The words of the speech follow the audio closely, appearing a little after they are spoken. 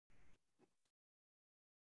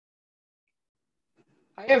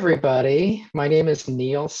Hi, everybody. My name is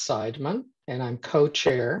Neil Seidman, and I'm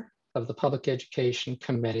co-chair of the Public Education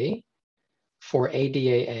Committee for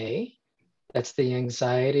ADAA. That's the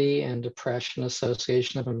Anxiety and Depression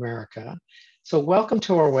Association of America. So welcome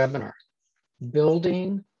to our webinar,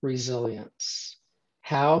 Building Resilience,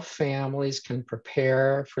 How Families Can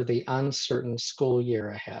Prepare for the Uncertain School Year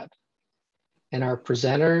Ahead. And our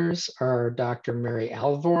presenters are Dr. Mary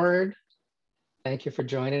Alvord. Thank you for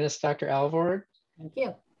joining us, Dr. Alvord. Thank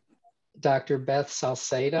you. Dr. Beth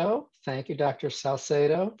Salcedo. Thank you, Dr.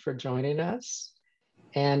 Salcedo, for joining us.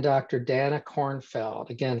 And Dr. Dana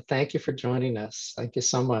Kornfeld. Again, thank you for joining us. Thank you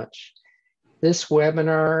so much. This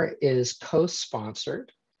webinar is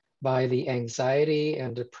co-sponsored by the Anxiety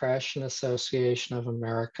and Depression Association of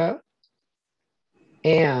America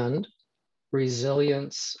and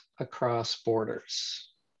Resilience Across Borders.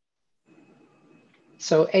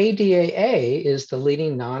 So ADAA is the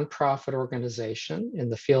leading nonprofit organization in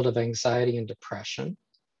the field of anxiety and depression.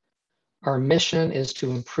 Our mission is to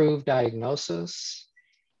improve diagnosis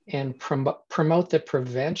and promote the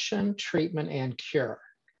prevention, treatment, and cure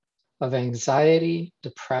of anxiety,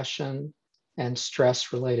 depression, and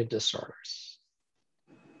stress-related disorders.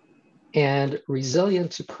 And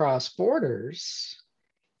Resilience Across Borders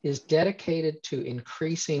is dedicated to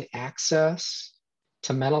increasing access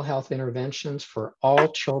to mental health interventions for all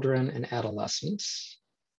children and adolescents.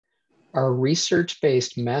 Our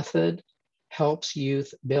research-based method helps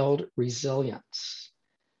youth build resilience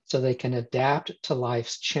so they can adapt to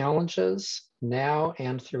life's challenges now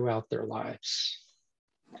and throughout their lives.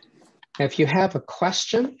 If you have a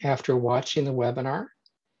question after watching the webinar,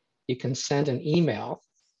 you can send an email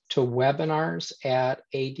to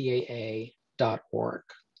webinars@adaa.org.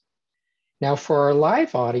 Now, for our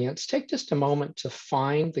live audience, take just a moment to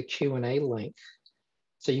find the Q&A link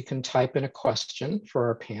so you can type in a question for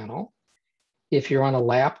our panel. If you're on a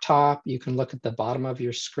laptop, you can look at the bottom of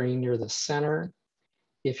your screen near the center.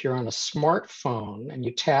 If you're on a smartphone and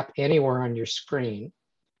you tap anywhere on your screen,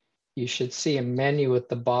 you should see a menu at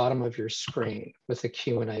the bottom of your screen with a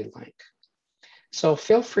Q&A link. So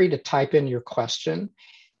feel free to type in your question.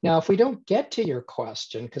 Now, if we don't get to your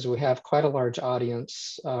question, because we have quite a large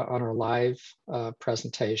audience on our live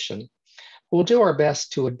presentation, we'll do our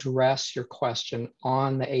best to address your question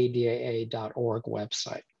on the adaa.org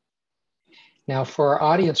website. Now, for our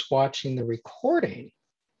audience watching the recording,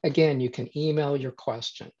 again, you can email your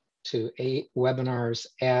question to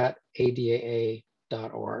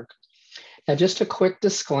webinars@adaa.org. Now, just a quick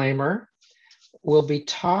disclaimer. We'll be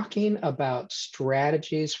talking about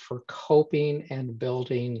strategies for coping and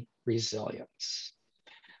building resilience.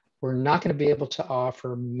 We're not going to be able to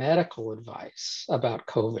offer medical advice about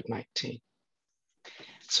COVID-19.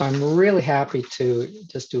 So I'm really happy to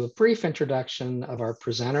just do a brief introduction of our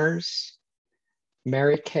presenters.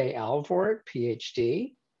 Mary Kay Alvord,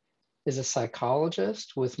 PhD, is a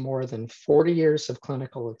psychologist with more than 40 years of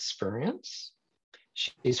clinical experience.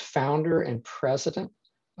 She's founder and president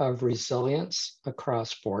of Resilience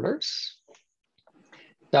Across Borders.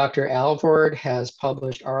 Dr. Alvord has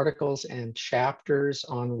published articles and chapters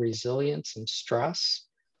on resilience and stress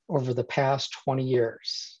over the past 20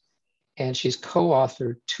 years. And she's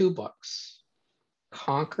co-authored 2 books,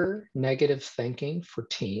 Conquer Negative Thinking for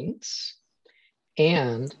Teens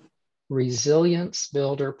and Resilience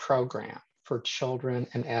Builder Program for Children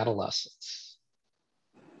and Adolescents.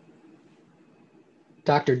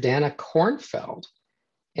 Dr. Dana Kornfeld,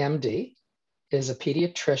 MD, is a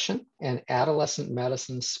pediatrician and adolescent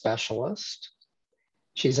medicine specialist.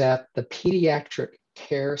 She's at the Pediatric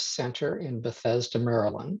Care Center in Bethesda,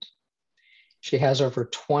 Maryland. She has over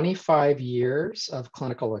 25 years of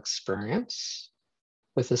clinical experience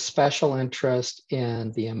with a special interest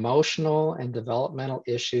in the emotional and developmental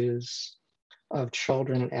issues of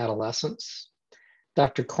children and adolescents.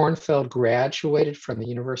 Dr. Kornfeld graduated from the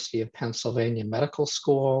University of Pennsylvania Medical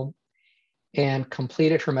School and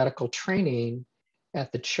completed her medical training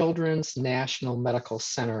at the Children's National Medical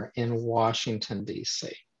Center in Washington,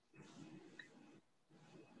 D.C.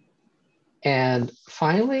 And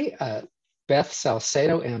finally, Beth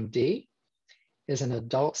Salcedo, MD, is an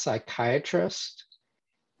adult psychiatrist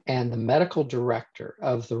and the medical director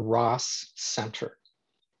of the Ross Center,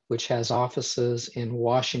 which has offices in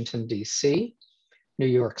Washington, D.C., New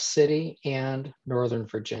York City, and Northern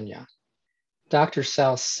Virginia. Dr.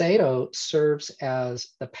 Salcedo serves as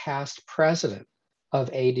the past president of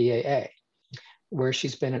ADAA, where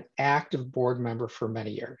she's been an active board member for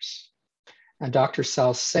many years. And Dr.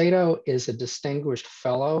 Salcedo is a distinguished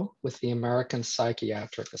fellow with the American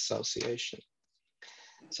Psychiatric Association.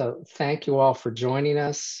 So thank you all for joining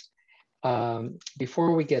us.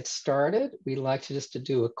 Before we get started, we'd like to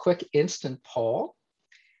do a quick instant poll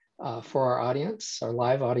for our audience, our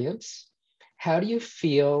live audience. How do you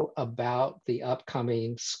feel about the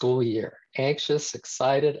upcoming school year? Anxious,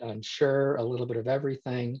 excited, unsure, a little bit of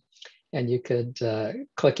everything? And you could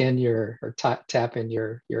click in or tap in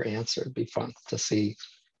your answer. It'd be fun to see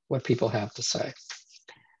what people have to say.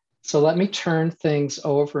 So let me turn things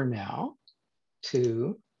over now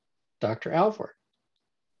to Dr. Alvord.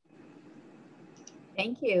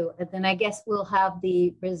 Thank you. And then I guess we'll have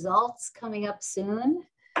the results coming up soon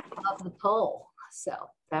of the poll. So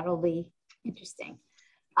that'll be interesting.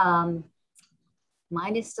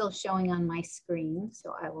 Mine is still showing on my screen,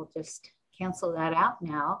 so I will just cancel that out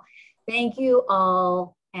now. Thank you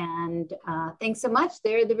all, and thanks so much.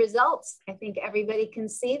 There are the results. I think everybody can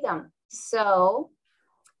see them. So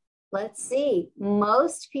let's see.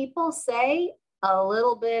 Most people say a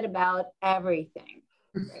little bit about everything.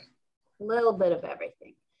 A little bit of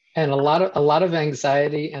everything. And a lot of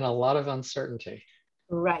anxiety and a lot of uncertainty.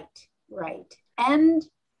 Right, right. And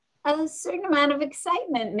a certain amount of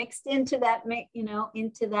excitement mixed into that,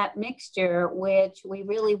 into that mixture, which we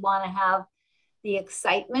really want to have the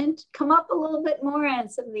excitement come up a little bit more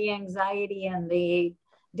and some of the anxiety and the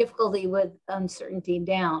difficulty with uncertainty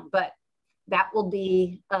down. But that will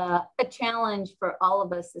be a challenge for all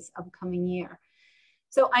of us this upcoming year.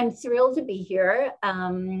 So I'm thrilled to be here.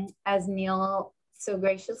 As Neil so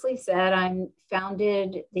graciously said, I'm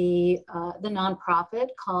founded the nonprofit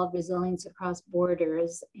called Resilience Across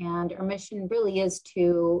Borders, and our mission really is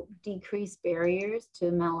to decrease barriers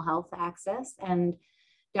to mental health access. And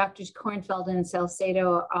Drs. Kornfeld and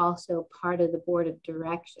Salcedo are also part of the board of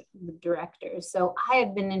directors. So I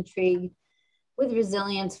have been intrigued with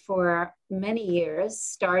resilience for many years,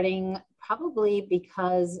 starting probably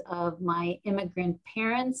because of my immigrant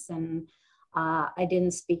parents, and I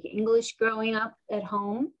didn't speak English growing up at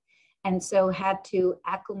home, and so had to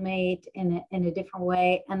acclimate in a different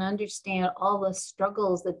way and understand all the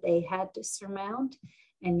struggles that they had to surmount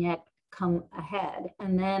and yet come ahead.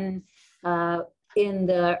 And then in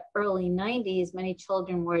the early 90s, many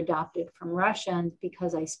children were adopted from Russia, and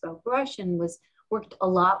because I spoke Russian, worked a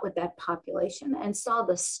lot with that population and saw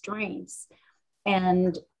the strengths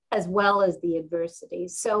and as well as the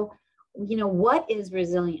adversities. So, what is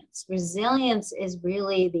resilience? Resilience is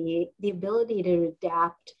really the ability to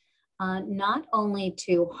adapt not only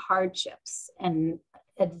to hardships and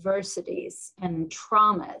adversities and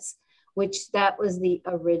traumas, which that was the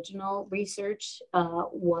original research,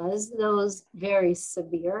 was those very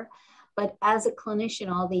severe. But as a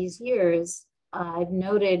clinician all these years, I've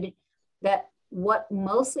noted that what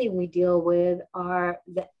mostly we deal with are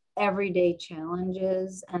the everyday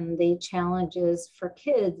challenges and the challenges for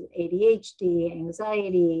kids, ADHD,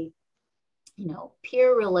 anxiety,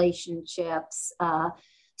 peer relationships,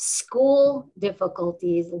 school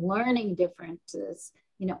difficulties, learning differences,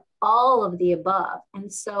 all of the above.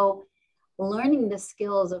 And so learning the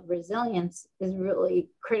skills of resilience is really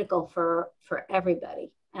critical for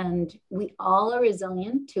everybody. And we all are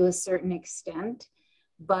resilient to a certain extent,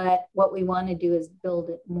 but what we want to do is build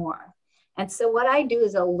it more. And so what I do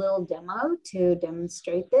is a little demo to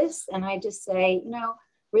demonstrate this. And I just say,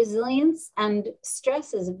 resilience and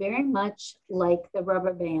stress is very much like the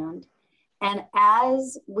rubber band. And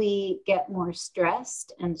as we get more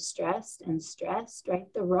stressed and stressed and stressed,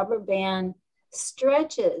 right, the rubber band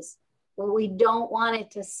stretches. Well, we don't want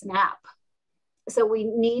it to snap. So we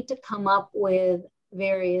need to come up with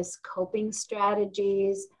various coping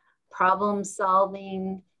strategies, problem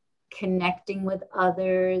solving, connecting with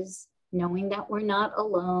others, knowing that we're not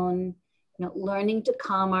alone, learning to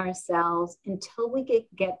calm ourselves until we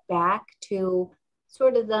get back to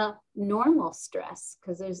sort of the normal stress,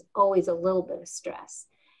 because there's always a little bit of stress.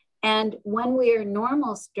 And when we are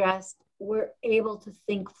normal stressed, we're able to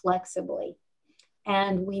think flexibly.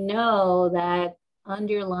 And we know that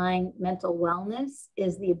underlying mental wellness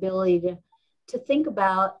is the ability to think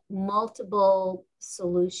about multiple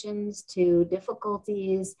solutions to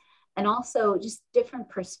difficulties and also just different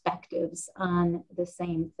perspectives on the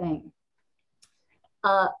same thing.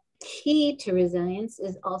 Key to resilience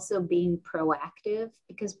is also being proactive,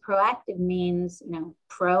 because proactive means,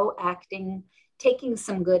 proacting, taking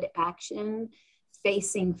some good action,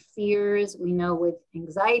 facing fears. We know with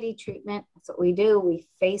anxiety treatment, that's what we do. We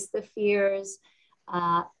face the fears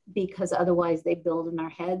because otherwise they build in our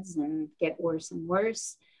heads and get worse and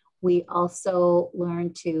worse. We also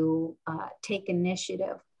learn to take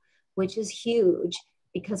initiative, which is huge,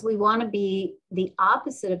 because we want to be the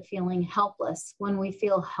opposite of feeling helpless. When we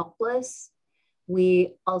feel helpless,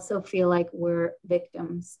 we also feel like we're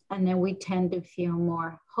victims. And then we tend to feel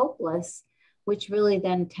more hopeless, which really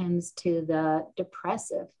then tends to the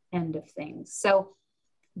depressive end of things. So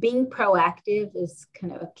being proactive is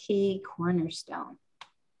kind of a key cornerstone.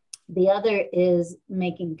 The other is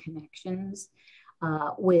making connections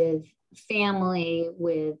with family,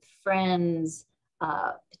 with friends,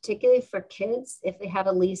 particularly for kids. If they have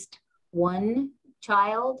at least one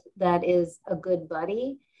child that is a good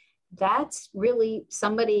buddy, that's really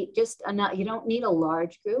somebody, just enough. You don't need a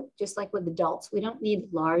large group, just like with adults. We don't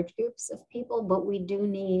need large groups of people, but we do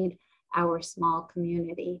need our small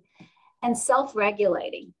community. And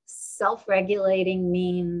self-regulating. Self-regulating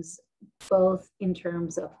means both in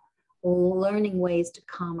terms of learning ways to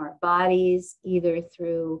calm our bodies, either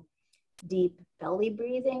through deep belly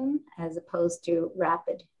breathing as opposed to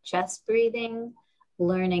rapid chest breathing,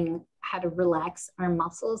 learning how to relax our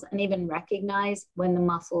muscles and even recognize when the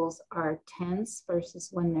muscles are tense versus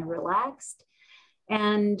when they're relaxed.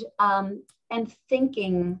 And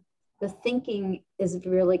thinking, the thinking is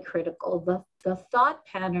really critical. The thought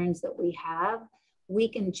patterns that we have, we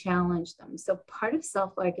can challenge them. So part of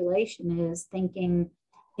self-regulation is thinking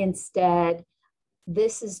instead,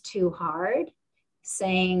 this is too hard,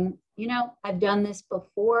 saying, you know, I've done this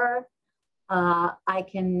before, I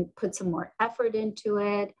can put some more effort into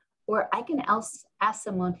it, or I can ask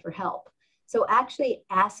someone for help. So actually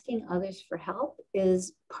asking others for help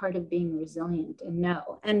is part of being resilient and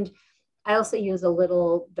know. And I also use a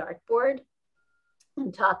little dartboard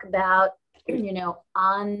and talk about, you know,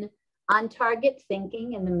 on target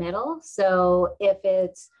thinking in the middle. So if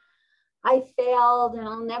it's, I failed and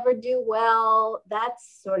I'll never do well,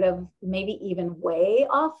 that's sort of maybe even way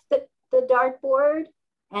off the dartboard.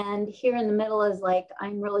 And here in the middle is like,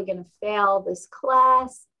 I'm really going to fail this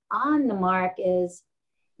class. On the mark is,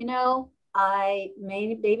 you know,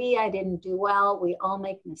 maybe I didn't do well. We all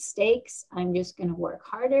make mistakes. I'm just going to work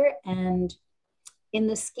harder. And in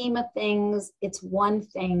the scheme of things, it's one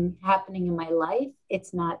thing happening in my life.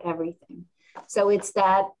 It's not everything. So it's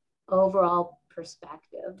that overall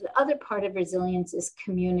perspective. The other part of resilience is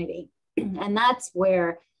community. And that's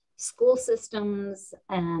where school systems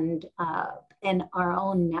and our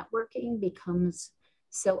own networking becomes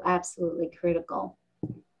so absolutely critical.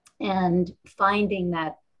 And finding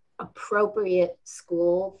that appropriate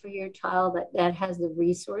school for your child that has the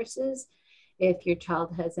resources if your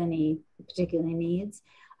child has any particular needs.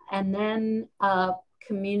 And then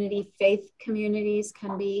community, faith communities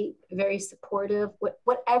can be very supportive.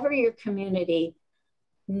 Whatever your community,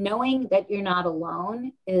 knowing that you're not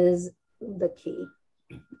alone is the key.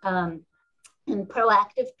 And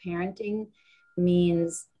proactive parenting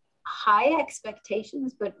means high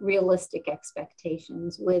expectations, but realistic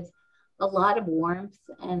expectations with a lot of warmth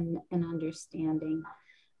and understanding.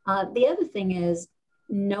 The other thing is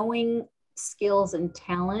knowing skills and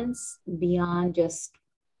talents beyond just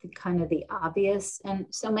kind of the obvious. And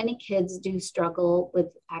so many kids do struggle with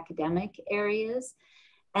academic areas,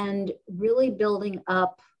 and really building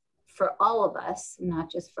up for all of us, not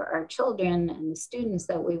just for our children and the students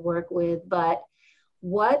that we work with, but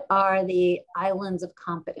what are the islands of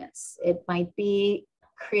competence? It might be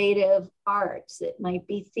creative arts, it might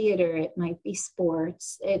be theater, it might be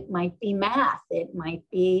sports, it might be math, it might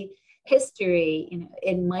be history, you know,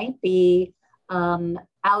 it might be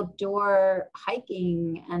outdoor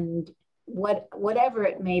hiking, and whatever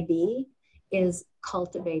it may be, is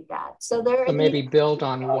cultivate that. So maybe build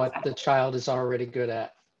on what the child is already good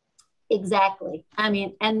at. Exactly. I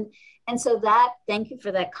mean, and so that, thank you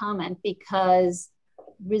for that comment, because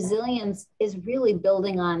resilience is really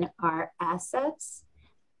building on our assets,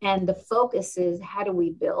 and the focus is how do we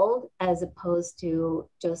build as opposed to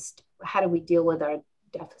just how do we deal with our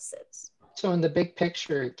deficits. So in the big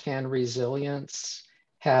picture, can resilience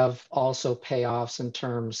have also payoffs in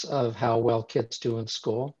terms of how well kids do in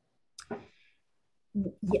school?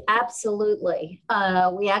 Yeah, absolutely.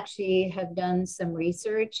 We actually have done some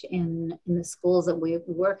research in the schools that we've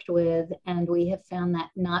worked with, and we have found that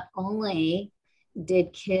not only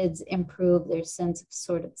did kids improve their sense of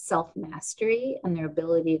sort of self-mastery and their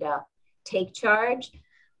ability to take charge,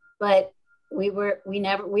 but we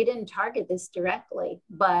didn't target this directly,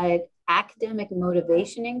 but academic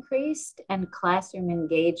motivation increased and classroom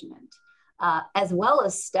engagement, as well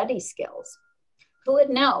as study skills. Who would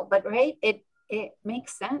know? But right, it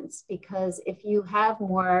makes sense, because if you have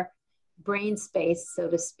more brain space, so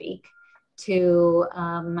to speak, to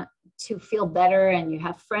feel better, and you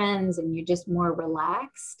have friends and you're just more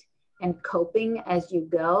relaxed and coping as you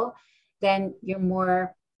go, then you're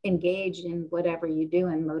more engaged in whatever you do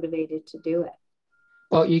and motivated to do it.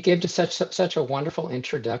 Well, you gave just such a wonderful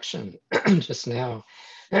introduction just now,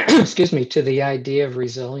 excuse me, to the idea of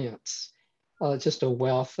resilience. Just a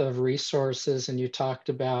wealth of resources, and you talked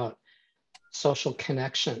about social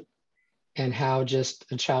connection and how just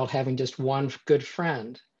a child having just one good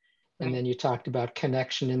friend. And Right. then you talked about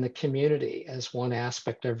connection in the community as one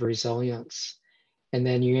aspect of resilience. And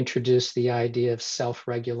then you introduced the idea of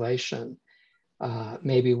self-regulation.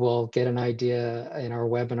 Maybe we'll get an idea in our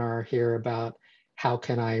webinar here about how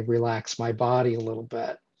can I relax my body a little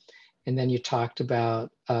bit. And then you talked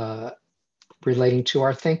about relating to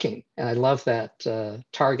our thinking. And I love that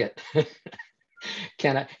target.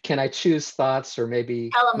 Can I choose thoughts or maybe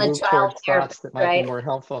Tell them a move child towards thoughts therapist, that might be right? more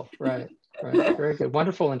helpful? Right, right. Very good.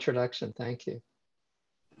 Wonderful introduction. Thank you.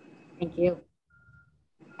 Thank you.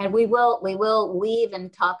 And we will weave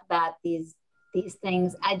and talk about these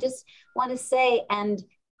things. I just want to say, and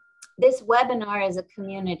this webinar is a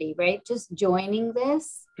community, right? Just joining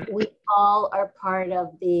this, we all are part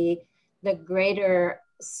of the greater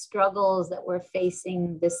struggles that we're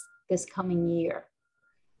facing this coming year,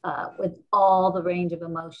 with all the range of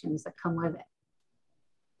emotions that come with it.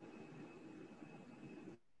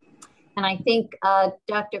 And I think,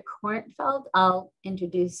 Dr. Kornfeld, I'll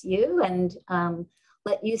introduce you and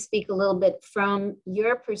let you speak a little bit from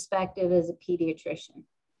your perspective as a pediatrician.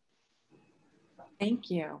 Thank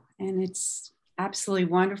you. And it's absolutely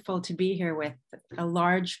wonderful to be here with a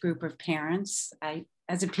large group of parents.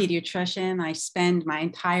 As a pediatrician, I spend my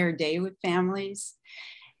entire day with families.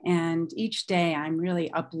 And each day I'm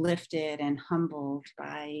really uplifted and humbled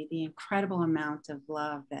by the incredible amount of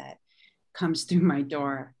love that comes through my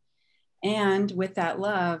door. And with that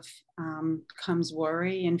love comes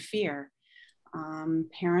worry and fear.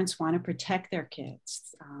 Parents want to protect their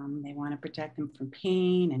kids. They want to protect them from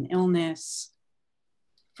pain and illness,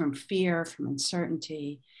 from fear, from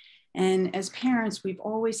uncertainty. And as parents, we've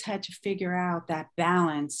always had to figure out that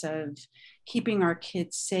balance of keeping our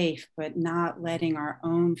kids safe, but not letting our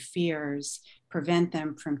own fears prevent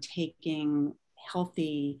them from taking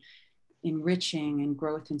healthy, enriching, and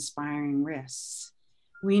growth-inspiring risks.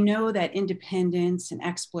 We know that independence and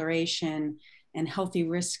exploration and healthy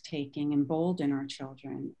risk-taking embolden our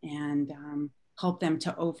children and help them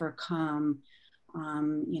to overcome,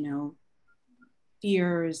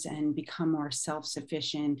 fears and become more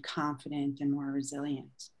self-sufficient, confident, and more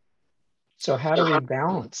resilient. So how do we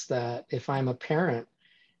balance that if I'm a parent,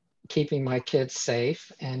 keeping my kids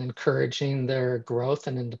safe and encouraging their growth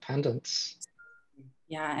and independence?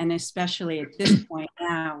 Yeah, and especially at this point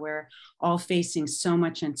now, we're all facing so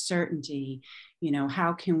much uncertainty,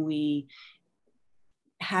 how can we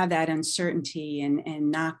have that uncertainty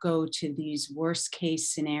and not go to these worst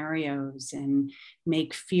case scenarios and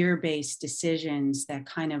make fear-based decisions that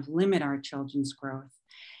kind of limit our children's growth.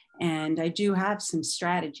 And I do have some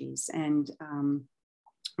strategies, and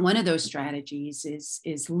one of those strategies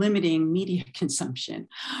is limiting media consumption,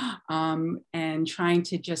 and trying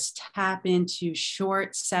to just tap into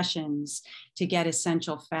short sessions to get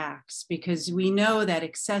essential facts, because we know that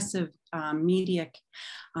excessive media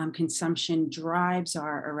consumption drives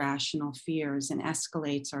our irrational fears and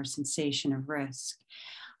escalates our sensation of risk.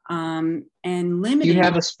 And limiting. Do you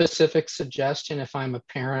have a specific suggestion if I'm a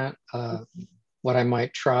parent, what I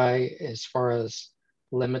might try as far as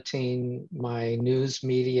limiting my news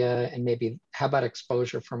media, and maybe how about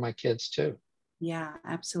exposure for my kids too? Yeah,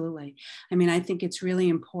 absolutely. I mean, I think it's really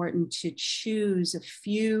important to choose a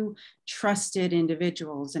few trusted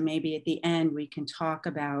individuals, and maybe at the end we can talk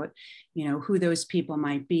about, who those people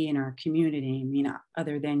might be in our community,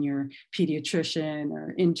 other than your pediatrician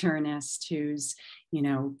or internist who's,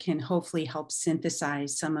 can hopefully help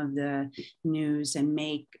synthesize some of the news and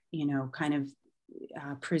make, kind of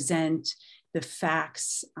present the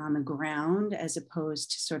facts on the ground, as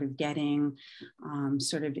opposed to sort of getting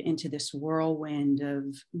sort of into this whirlwind of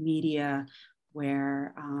media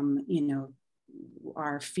where,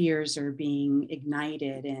 our fears are being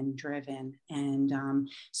ignited and driven. And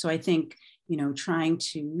so I think, trying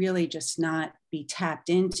to really just not be tapped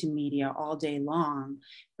into media all day long,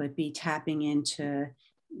 but be tapping into,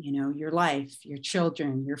 your life, your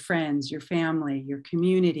children, your friends, your family, your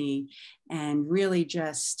community, and really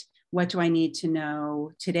just, what do I need to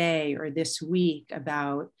know today or this week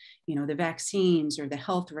about, the vaccines or the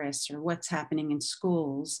health risks or what's happening in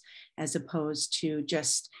schools, as opposed to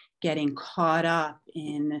just getting caught up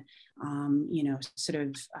in, sort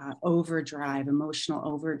of overdrive, emotional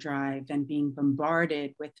overdrive, and being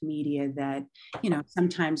bombarded with media that,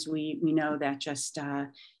 sometimes we know that just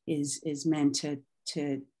is meant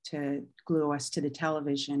to glue us to the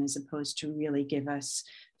television, as opposed to really give us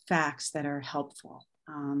facts that are helpful.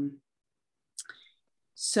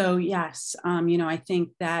 So yes, I think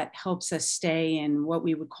that helps us stay in what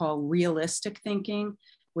we would call realistic thinking,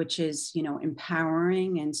 which is,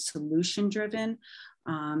 empowering and solution driven,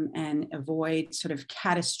 and avoid sort of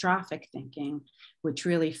catastrophic thinking, which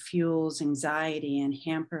really fuels anxiety and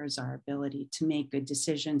hampers our ability to make good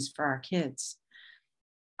decisions for our kids.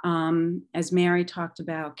 As Mary talked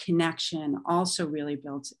about, connection also really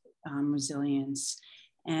builds resilience.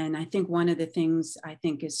 And I think one of the things I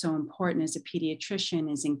think is so important as a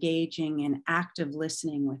pediatrician is engaging in active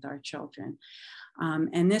listening with our children.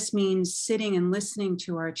 And this means sitting and listening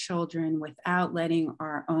to our children without letting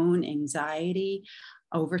our own anxiety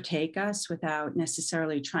overtake us, without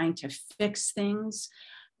necessarily trying to fix things,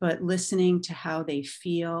 but listening to how they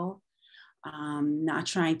feel. Not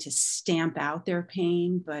trying to stamp out their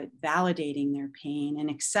pain, but validating their pain and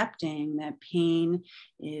accepting that pain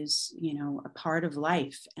is, a part of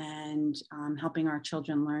life, and helping our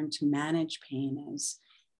children learn to manage pain as,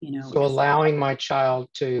 So allowing my child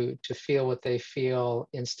to feel what they feel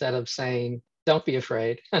instead of saying, don't be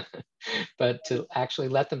afraid, but to actually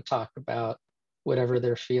let them talk about whatever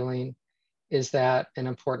they're feeling. Is that an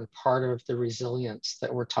important part of the resilience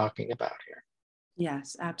that we're talking about here?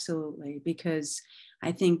 Yes, absolutely. Because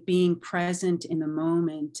I think being present in the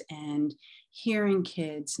moment and hearing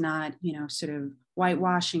kids, not, sort of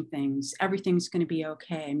whitewashing things, everything's going to be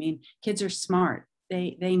okay. I mean, kids are smart.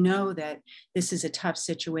 They know that this is a tough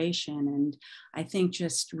situation. And I think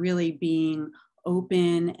just really being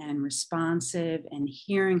open and responsive and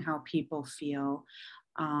hearing how people feel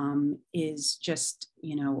is just,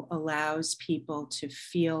 allows people to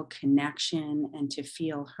feel connection and to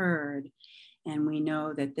feel heard. And we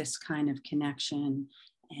know that this kind of connection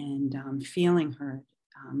and feeling heard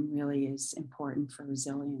really is important for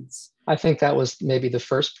resilience. I think that was maybe the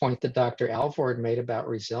first point that Dr. Alvord made about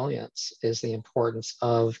resilience, is the importance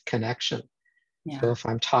of connection. Yeah. So if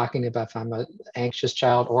I'm an anxious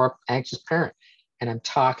child or anxious parent, and I'm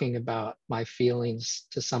talking about my feelings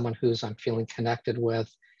to someone I'm feeling connected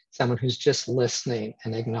with, someone who's just listening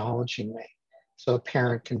and acknowledging me. So a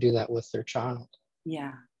parent can do that with their child.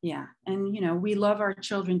 Yeah. Yeah. And, we love our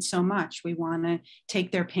children so much. We want to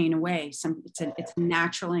take their pain away. It's a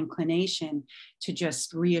natural inclination to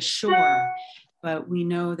just reassure, but we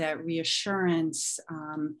know that reassurance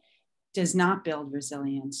does not build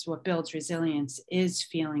resilience. What builds resilience is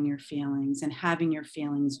feeling your feelings and having your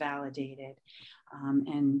feelings validated,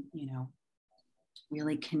 and,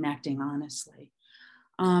 really connecting honestly.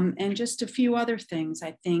 And just a few other things.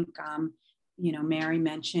 I think, Mary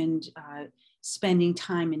mentioned spending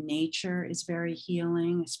time in nature is very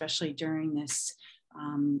healing, especially during this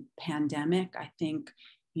pandemic. I think,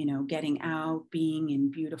 getting out, being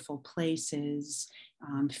in beautiful places,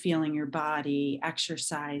 feeling your body,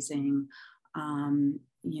 exercising,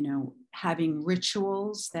 having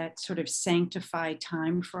rituals that sort of sanctify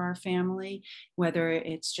time for our family, whether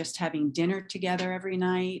it's just having dinner together every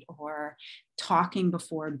night, or talking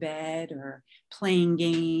before bed, or playing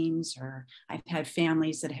games. Or I've had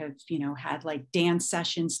families that have, had like dance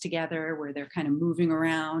sessions together where they're kind of moving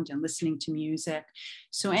around and listening to music.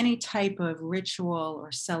 So any type of ritual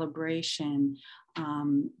or celebration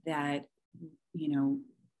that,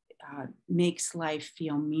 makes life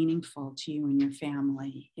feel meaningful to you and your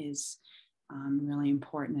family is really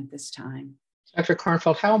important at this time. Dr.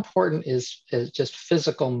 Kornfeld, how important is just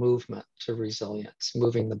physical movement to resilience,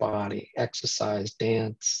 moving the body, exercise,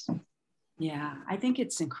 dance? Yeah, I think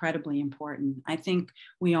it's incredibly important. I think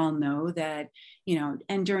we all know that,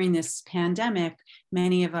 and during this pandemic,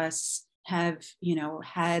 many of us have,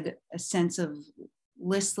 had a sense of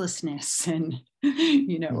listlessness and,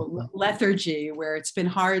 lethargy, where it's been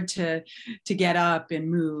hard to get up and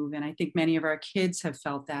move. And I think many of our kids have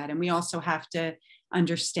felt that. And we also have to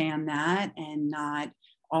understand that and not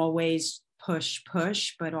always push,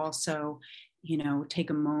 but also, take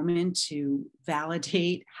a moment to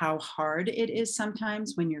validate how hard it is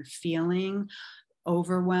sometimes when you're feeling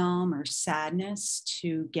overwhelm or sadness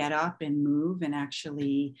to get up and move and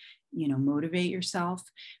actually, motivate yourself.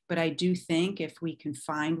 But I do think if we can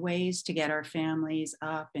find ways to get our families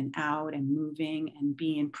up and out and moving and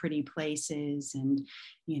be in pretty places and,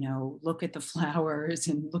 look at the flowers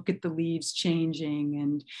and look at the leaves changing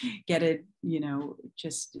and get it,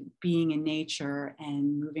 just being in nature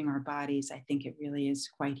and moving our bodies, I think it really is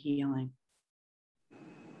quite healing.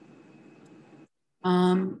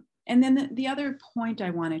 And then the other point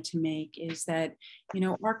I wanted to make is that,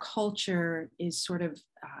 our culture is sort of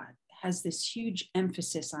has this huge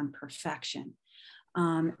emphasis on perfection.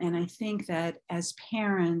 And I think that as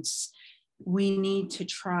parents, we need to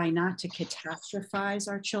try not to catastrophize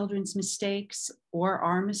our children's mistakes or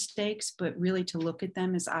our mistakes, but really to look at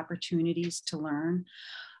them as opportunities to learn.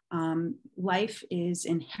 Life is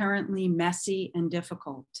inherently messy and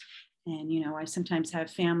difficult. And, I sometimes have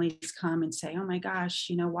families come and say, oh my gosh,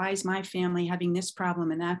 why is my family having this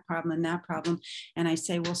problem and that problem and that problem? And I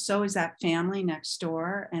say, well, so is that family next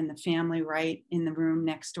door and the family right in the room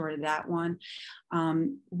next door to that one.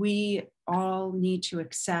 We all need to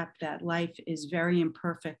accept that life is very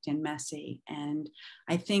imperfect and messy. And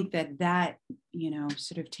I think that,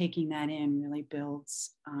 sort of taking that in really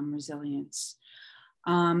builds resilience.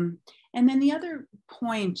 And then the other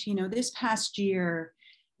point, this past year,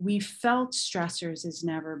 we felt stressors as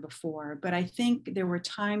never before, but I think there were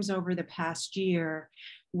times over the past year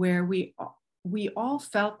where we all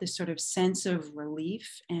felt this sort of sense of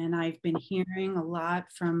relief. And I've been hearing a lot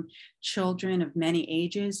from children of many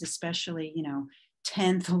ages, especially,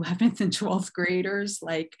 10th, 11th, and 12th graders,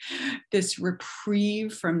 like this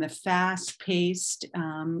reprieve from the fast-paced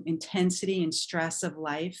intensity and stress of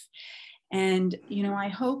life. And, I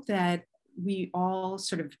hope that we all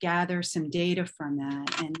sort of gather some data from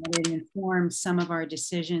that and that it informs some of our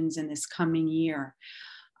decisions in this coming year.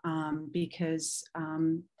 Because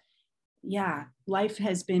life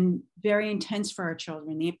has been very intense for our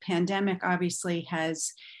children. The pandemic obviously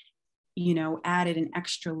has, added an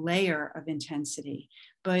extra layer of intensity,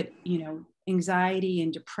 but, anxiety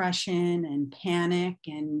and depression and panic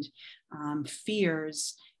and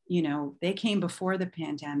fears, they came before the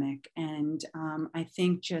pandemic. And I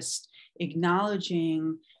think just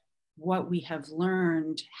acknowledging what we have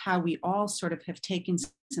learned, how we all sort of have taken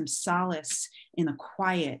some solace in the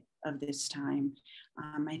quiet of this time.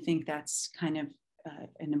 I think that's kind of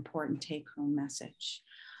an important take-home message.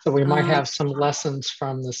 So we might have some lessons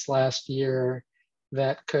from this last year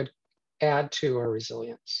that could add to our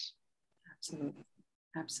resilience. Absolutely.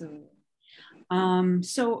 Absolutely.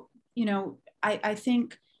 So, I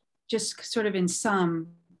think just sort of in sum,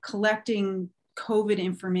 collecting COVID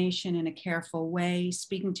information in a careful way,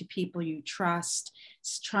 speaking to people you trust,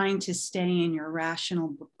 trying to stay in your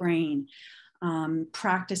rational brain,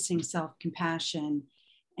 practicing self-compassion,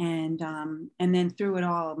 and then through it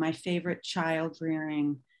all, my favorite child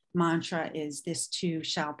rearing mantra is "This too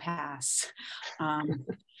shall pass." From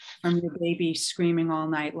your baby screaming all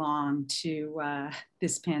night long to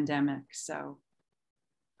this pandemic. So,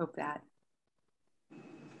 hope that.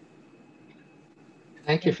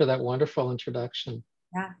 Thank you for that wonderful introduction.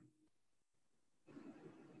 Yeah.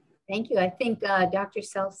 Thank you. I think Dr.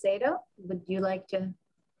 Salcedo, would you like to?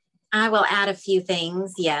 I will add a few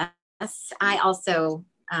things. Yes. I also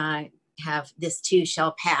have "this too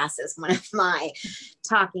shall pass" as one of my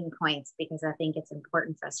talking points, because I think it's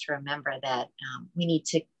important for us to remember that we need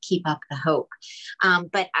to keep up the hope.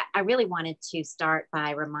 But I really wanted to start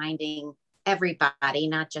by reminding everybody,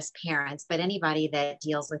 not just parents, but anybody that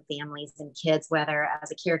deals with families and kids, whether as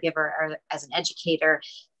a caregiver or as an educator,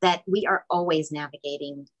 that we are always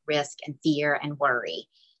navigating risk and fear and worry.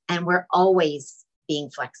 And we're always being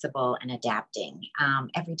flexible and adapting.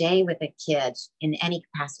 Every day with a kid in any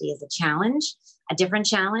capacity is a challenge, a different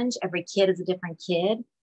challenge. Every kid is a different kid.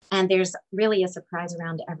 And there's really a surprise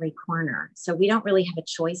around every corner. So we don't really have a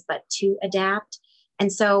choice but to adapt.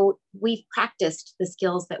 And so we've practiced the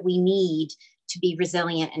skills that we need to be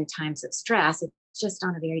resilient in times of stress. It's just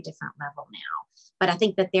on a very different level now. But I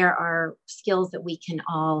think that there are skills that we can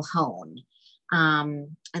all hone.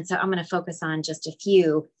 And so I'm going to focus on just a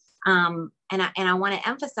few. And I want to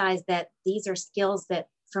emphasize that these are skills that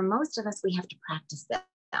for most of us, we have to practice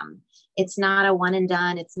them. It's not a one and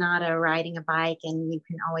done. It's not a riding a bike and you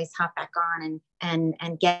can always hop back on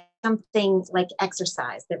and get something like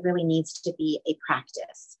exercise that really needs to be a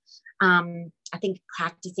practice. I think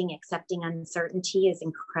practicing accepting uncertainty is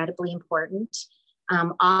incredibly important.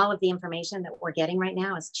 All of the information that we're getting right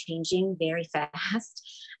now is changing very fast.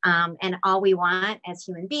 And all we want as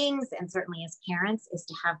human beings, and certainly as parents, is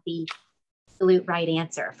to have the absolute right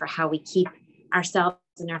answer for how we keep ourselves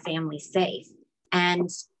and our families safe. And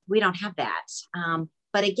we don't have that.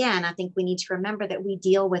 But again, I think we need to remember that we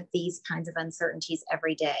deal with these kinds of uncertainties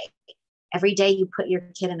every day. Every day you put your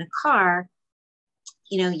kid in a car,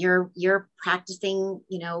 you're practicing,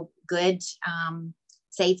 good,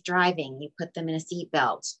 safe driving. You put them in a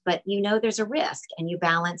seatbelt, but there's a risk, and you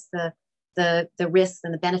balance the risks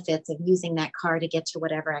and the benefits of using that car to get to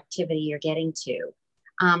whatever activity you're getting to.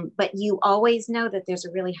 But you always know that there's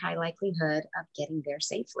a really high likelihood of getting there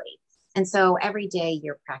safely. And so every day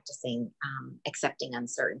you're practicing accepting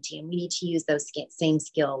uncertainty, and we need to use those same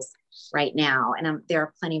skills right now. And there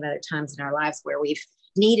are plenty of other times in our lives where we've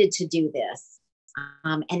needed to do this.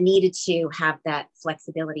 and needed to have that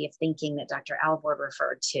flexibility of thinking that Dr. Alvord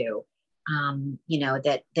referred to,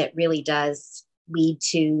 that really does lead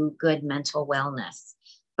to good mental wellness.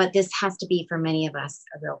 But this has to be, for many of us,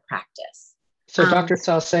 a real practice. So Dr.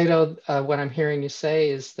 Salcedo, what I'm hearing you say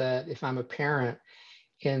is that if I'm a parent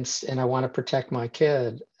and I want to protect my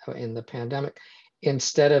kid in the pandemic,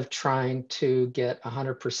 instead of trying to get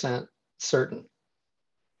 100% certain,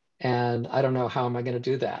 and I don't know, how am I going to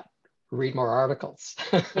do that? Read more articles.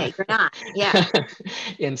 Yeah, you're not. Yeah.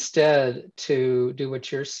 Instead, to do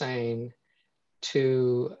what you're saying,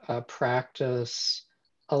 to practice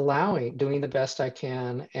doing the best I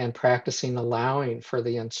can, and practicing allowing for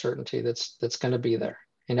the uncertainty that's going to be there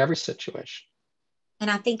in every situation. And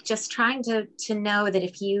I think just trying to know that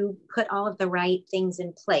if you put all of the right things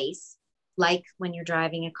in place, like when you're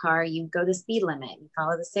driving a car, you go the speed limit, you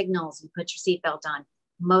follow the signals, you put your seatbelt on,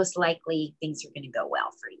 most likely things are going to go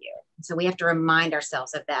well for you. So we have to remind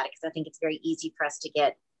ourselves of that, because I think it's very easy for us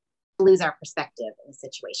to lose our perspective in a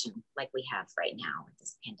situation like we have right now with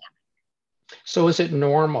this pandemic. So is it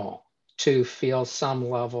normal to feel some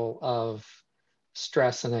level of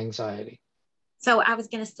stress and anxiety? So I was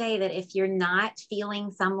going to say that if you're not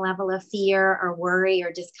feeling some level of fear or worry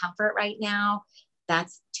or discomfort right now,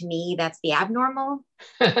 to me, that's the abnormal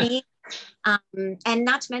being. And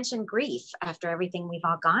not to mention grief after everything we've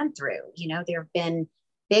all gone through. There have been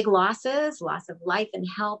big losses, loss of life and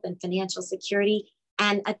health and financial security,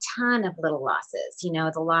 and a ton of little losses.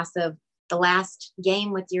 The loss of the last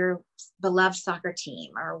game with your beloved soccer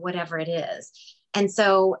team or whatever it is. And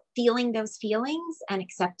so feeling those feelings and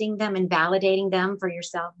accepting them and validating them for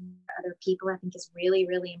yourself and for other people, I think is really,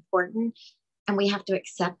 really important. And we have to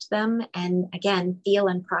accept them and, again, feel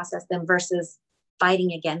and process them versus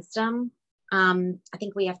fighting against them. I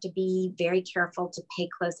think we have to be very careful to pay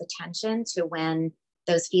close attention to when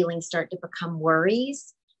those feelings start to become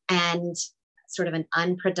worries and sort of an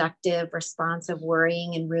unproductive response of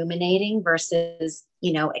worrying and ruminating versus,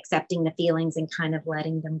 accepting the feelings and kind of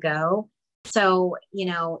letting them go. So,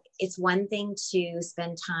 it's one thing to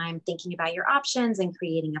spend time thinking about your options and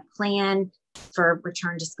creating a plan for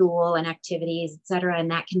return to school and activities, et cetera.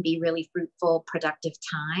 And that can be really fruitful, productive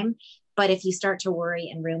time. But if you start to worry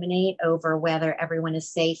and ruminate over whether everyone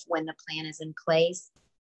is safe when the plan is in place,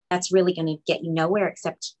 that's really going to get you nowhere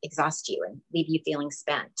except exhaust you and leave you feeling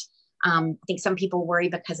spent. I think some people worry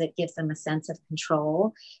because it gives them a sense of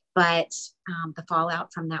control, but the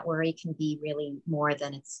fallout from that worry can be really more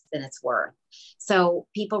than it's worth. So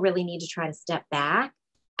people really need to try to step back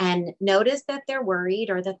and notice that they're worried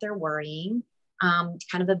or that they're worrying, kind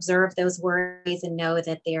of observe those worries and know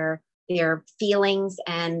that they're feelings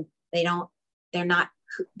and they're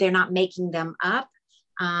not making them up.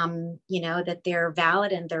 That they're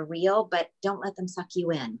valid and they're real, but don't let them suck you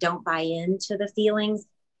in. Don't buy into the feelings.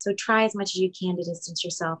 So try as much as you can to distance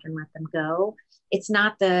yourself and let them go. It's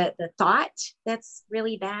not the thought that's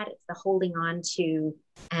really bad. It's the holding on to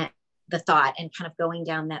the thought and kind of going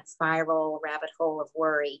down that spiral rabbit hole of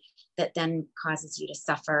worry that then causes you to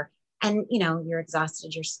suffer. And, you're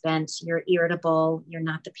exhausted, you're spent, you're irritable, you're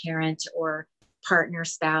not the parent or partner,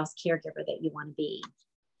 spouse, caregiver that you want to be.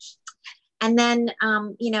 And then,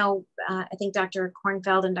 I think Dr.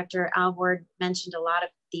 Kornfeld and Dr. Alvord mentioned a lot of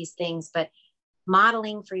these things, but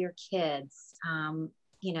modeling for your kids,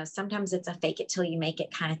 sometimes it's a fake it till you make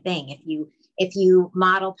it kind of thing. If you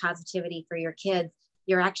model positivity for your kids,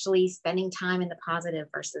 you're actually spending time in the positive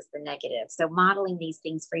versus the negative. So modeling these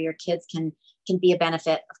things for your kids can be a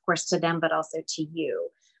benefit, of course, to them, but also to you.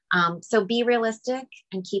 So be realistic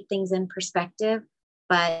and keep things in perspective,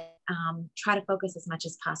 but try to focus as much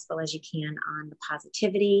as possible as you can on the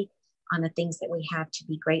positivity, on the things that we have to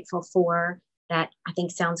be grateful for. That I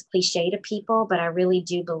think sounds cliche to people, but I really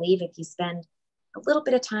do believe if you spend a little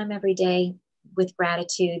bit of time every day with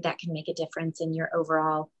gratitude, that can make a difference in your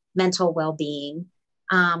overall mental well-being.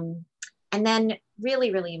 And then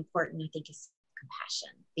really, really important, I think, is compassion,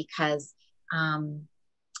 because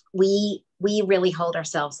we really hold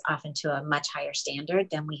ourselves often to a much higher standard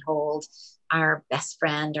than we hold our best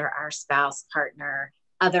friend or our spouse, partner,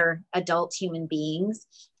 other adult human beings.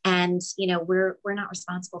 And, we're not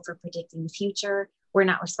responsible for predicting the future. We're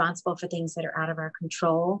not responsible for things that are out of our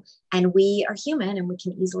control. And we are human and we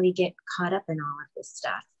can easily get caught up in all of this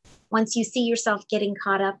stuff. Once you see yourself getting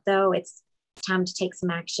caught up, though, it's time to take some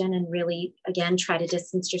action and really, again, try to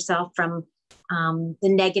distance yourself from the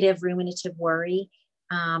negative ruminative worry.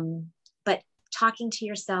 But talking to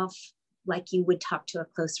yourself like you would talk to a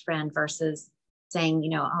close friend versus saying,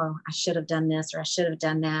 oh, I should have done this or I should have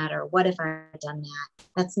done that, or what if I had done that?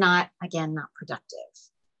 That's not, again, not productive.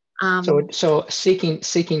 So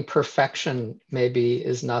seeking perfection maybe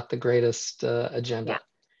is not the greatest agenda.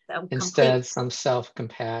 Yeah. So Instead, some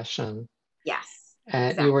self-compassion. Yes.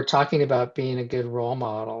 And exactly. you were talking about being a good role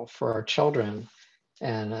model for our children.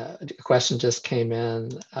 And a question just came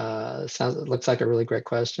in. It looks like a really great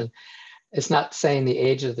question. It's not saying the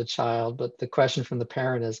age of the child, but the question from the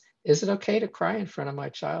parent is it okay to cry in front of my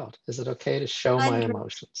child? Is it okay to show my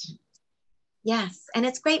emotions? Yes. And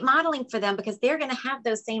it's great modeling for them because they're going to have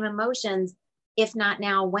those same emotions, if not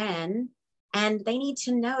now, when. And they need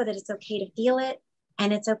to know that it's okay to feel it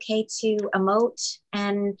and it's okay to emote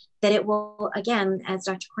and that it will, again, as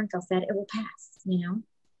Dr. Kornfeld said, it will pass, you know?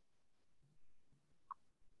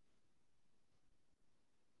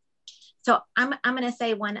 So I'm going to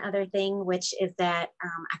say one other thing, which is that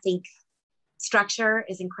I think structure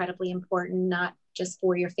is incredibly important, not just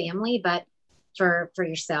for your family, but for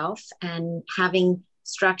yourself, and having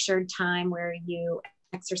structured time where you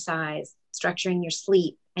exercise, structuring your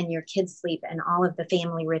sleep and your kids' sleep and all of the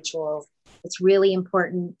family rituals. It's really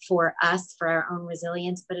important for us, for our own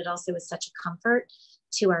resilience, but it also is such a comfort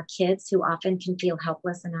to our kids who often can feel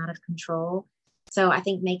helpless and out of control. So I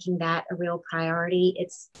think making that a real priority.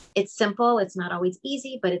 It's simple. It's not always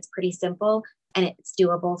easy, but it's pretty simple and it's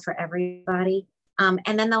doable for everybody.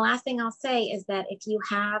 And then the last thing I'll say is that if you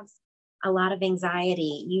have a lot of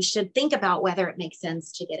anxiety, you should think about whether it makes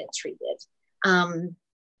sense to get it treated.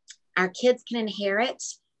 Our kids can inherit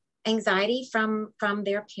anxiety from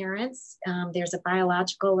their parents. There's a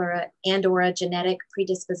biological or a genetic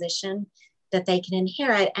predisposition that they can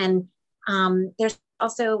inherit. And there's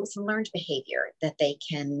also some learned behavior that they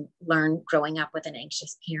can learn growing up with an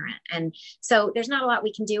anxious parent. And so there's not a lot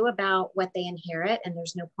we can do about what they inherit. And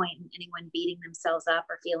there's no point in anyone beating themselves up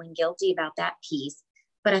or feeling guilty about that piece.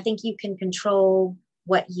 But I think you can control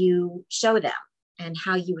what you show them and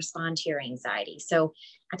how you respond to your anxiety. So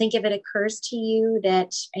I think if it occurs to you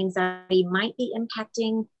that anxiety might be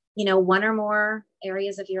impacting, one or more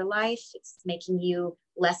areas of your life, it's making you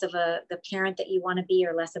less of the parent that you want to be,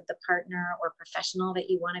 or less of the partner or professional that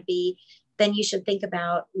you want to be, then you should think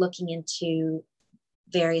about looking into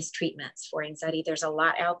various treatments for anxiety. There's a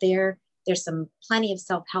lot out there. There's plenty of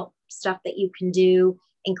self-help stuff that you can do,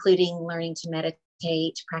 including learning to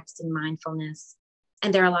meditate, practicing mindfulness.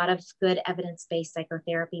 And there are a lot of good evidence-based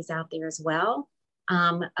psychotherapies out there as well,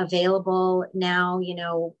 available now,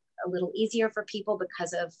 a little easier for people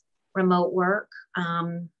because of remote work.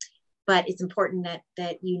 But it's important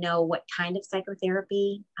that you know what kind of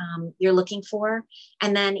psychotherapy you're looking for.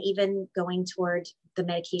 And then even going toward the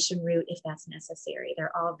medication route if that's necessary.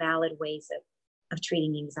 They're all valid ways of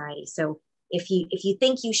treating anxiety. So if you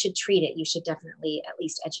think you should treat it, you should definitely at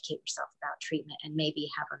least educate yourself about treatment and maybe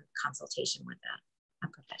have a consultation with a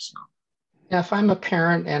professional. Now, if I'm a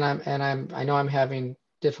parent and I know I'm having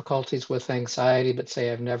difficulties with anxiety, but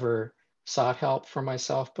say I've never sought help for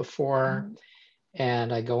myself before,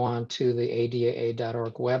 and I go on to the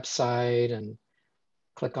ADAA.org website and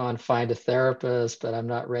click on find a therapist, but I'm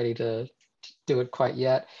not ready to do it quite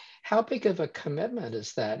yet. How big of a commitment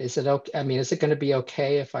is that? Is it okay? I mean, is it going to be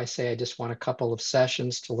okay if I say I just want a couple of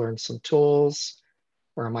sessions to learn some tools,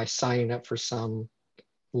 or am I signing up for some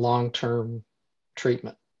long-term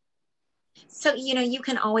treatment? So, you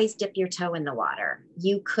can always dip your toe in the water.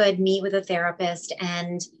 You could meet with a therapist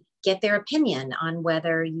and get their opinion on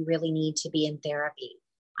whether you really need to be in therapy.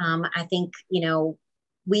 I think,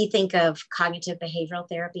 we think of cognitive behavioral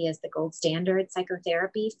therapy as the gold standard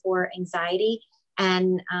psychotherapy for anxiety.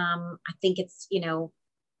 And I think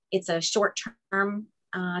it's a short-term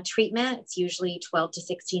treatment. It's usually 12 to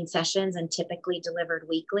 16 sessions and typically delivered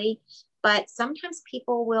weekly. But sometimes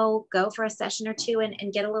people will go for a session or two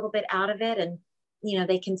and get a little bit out of it. And,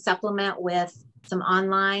 they can supplement with some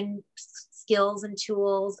online skills and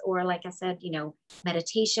tools, or like I said,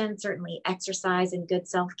 meditation, certainly exercise and good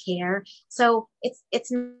self-care. So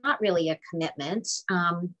it's not really a commitment.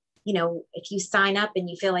 If you sign up and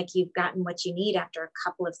you feel like you've gotten what you need after a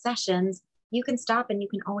couple of sessions, you can stop and you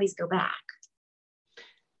can always go back.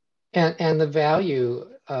 And the value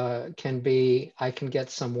can be, I can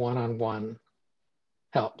get some one-on-one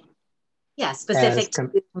help. Yeah, specific.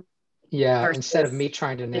 Versus, instead of me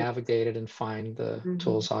trying to navigate it and find the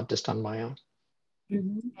tools just on my own.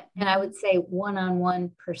 And I would say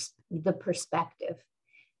one-on-one, the perspective,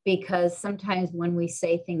 because sometimes when we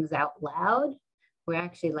say things out loud, we're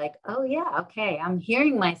actually like, oh yeah, okay, I'm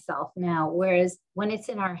hearing myself now. Whereas when it's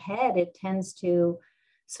in our head, it tends to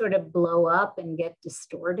sort of blow up and get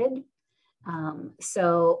distorted.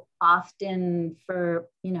 So often for,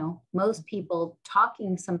 most people,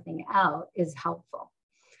 talking something out is helpful.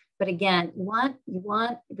 But again, you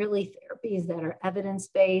want really therapies that are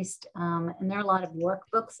evidence-based, and there are a lot of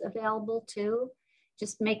workbooks available too,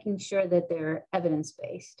 just making sure that they're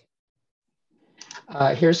evidence-based.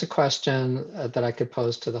 Here's a question that I could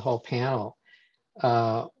pose to the whole panel.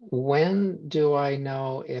 When do I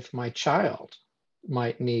know if my child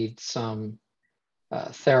might need some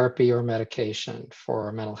therapy or medication for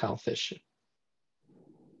a mental health issue?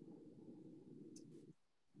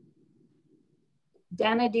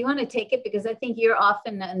 Dana, do you want to take it? Because I think you're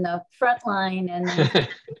often in the front line and then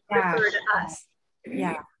refer to us.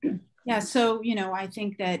 Yeah. So, I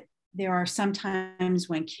think that there are some times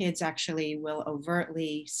when kids actually will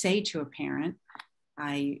overtly say to a parent,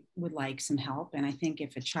 I would like some help. And I think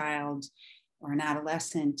if a child or an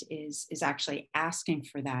adolescent is actually asking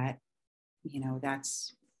for that,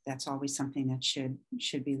 that's always something that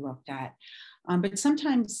should be looked at. But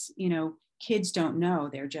sometimes, kids don't know,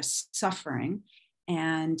 they're just suffering.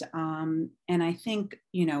 And I think,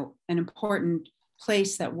 an important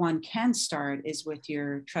place that one can start is with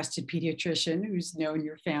your trusted pediatrician who's known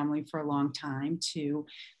your family for a long time, to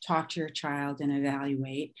talk to your child and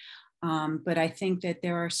evaluate. But I think that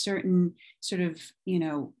there are certain sort of,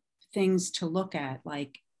 things to look at,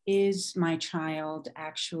 like, is my child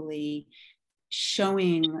actually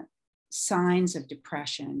showing signs of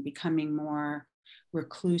depression, becoming more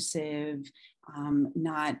reclusive,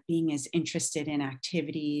 not being as interested in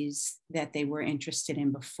activities that they were interested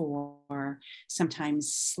in before.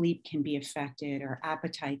 Sometimes sleep can be affected or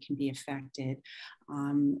appetite can be affected.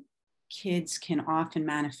 Kids can often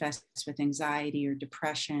manifest with anxiety or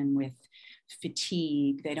depression, with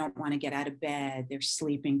fatigue. They don't want to get out of bed. They're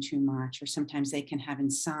sleeping too much, or sometimes they can have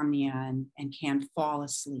insomnia and can't fall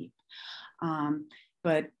asleep.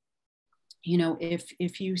 But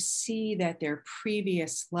if you see that their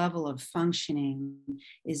previous level of functioning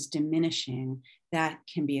is diminishing, that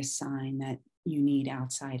can be a sign that you need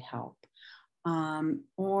outside help.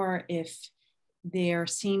 Or if there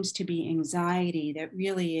seems to be anxiety that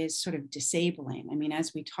really is sort of disabling. I mean,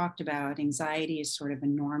 as we talked about, anxiety is sort of a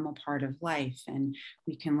normal part of life, and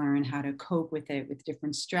we can learn how to cope with it with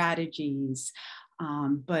different strategies.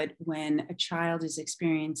 But when a child is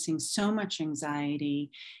experiencing so much anxiety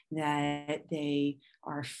that they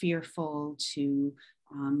are fearful to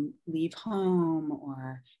leave home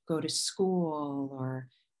or go to school or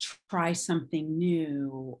try something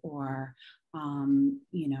new, or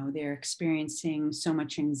they're experiencing so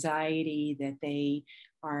much anxiety that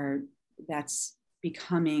that's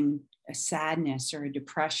becoming a sadness or a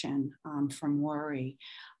depression from worry.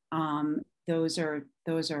 Those are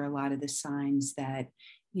a lot of the signs that,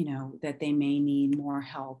 that they may need more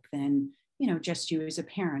help than, just you as a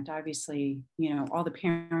parent. Obviously, all the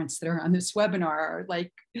parents that are on this webinar are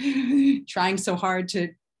like trying so hard to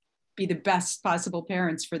be the best possible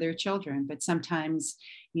parents for their children. But sometimes,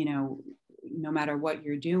 no matter what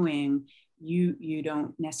you're doing, you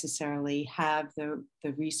don't necessarily have the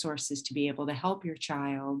resources to be able to help your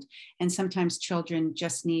child. And sometimes children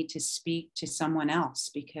just need to speak to someone else,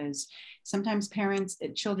 because sometimes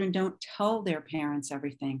children don't tell their parents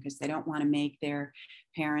everything because they don't want to make their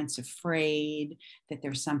parents afraid that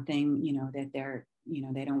there's something, that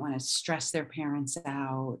they don't want to stress their parents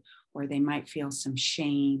out, or they might feel some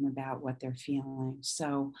shame about what they're feeling.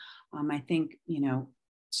 So I think,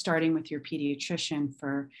 starting with your pediatrician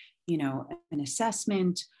for, an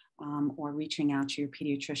assessment, or reaching out to your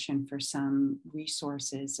pediatrician for some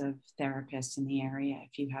resources of therapists in the area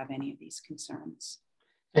if you have any of these concerns.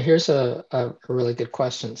 Here's a really good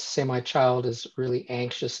question. Say my child is really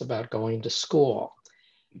anxious about going to school.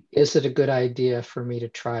 Is it a good idea for me to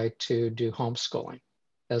try to do homeschooling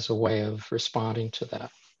as a way of responding to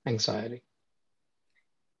that anxiety?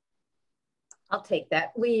 I'll take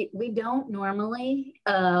that. We don't normally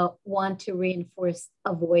want to reinforce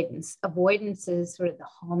avoidance. Avoidance is sort of the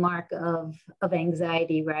hallmark of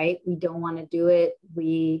anxiety, right? We don't want to do it.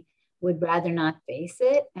 We would rather not face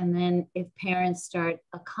it. And then if parents start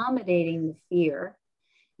accommodating the fear,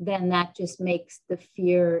 then that just makes the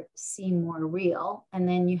fear seem more real. And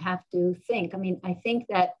then you have to think. I think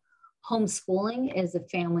that homeschooling is a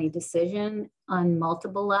family decision on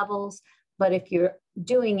multiple levels. But if you're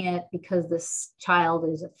doing it because this child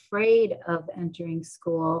is afraid of entering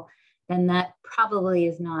school, then that probably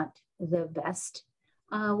is not the best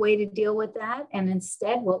way to deal with that. And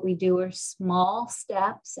instead, what we do are small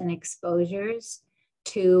steps and exposures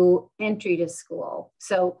to entry to school.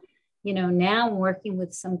 So, now I'm working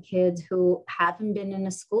with some kids who haven't been in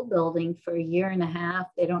a school building for a year and a half.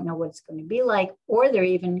 They don't know what it's going to be like, or they're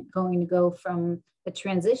even going to go from a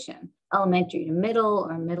transition, elementary to middle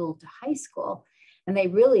or middle to high school. and they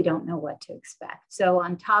really don't know what to expect. So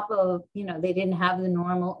on top of, they didn't have the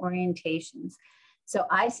normal orientations. So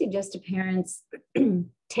I suggest to parents,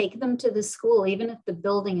 take them to the school, even if the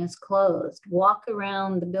building is closed, walk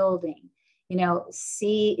around the building,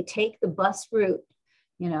 take the bus route,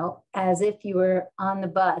 as if you were on the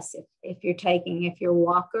bus. If you're a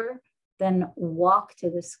walker, then walk to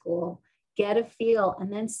the school, get a feel,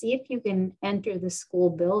 and then see if you can enter the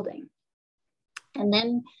school building. And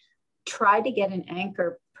then try to get an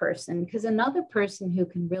anchor person, because another person who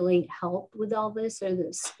can really help with all this are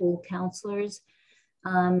the school counselors.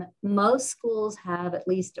 Most schools have at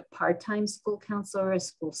least a part-time school counselor, a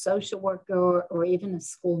school social worker, or even a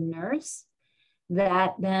school nurse,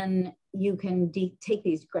 that then you can take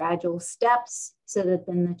these gradual steps so that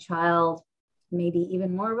then the child, maybe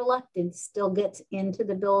even more reluctant, still gets into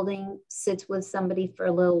the building, sits with somebody for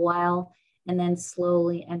a little while, and then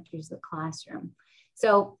slowly enters the classroom.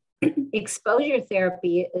 So exposure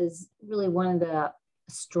therapy is really one of the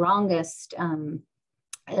strongest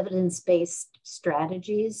evidence-based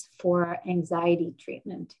strategies for anxiety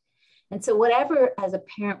treatment. And so whatever, as a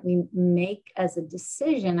parent, we make as a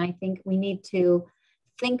decision, I think we need to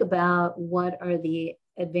think about what are the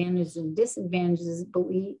advantages and disadvantages, but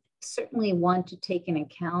we certainly want to take into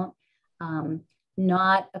account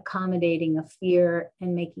not accommodating a fear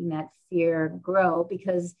and making that fear grow,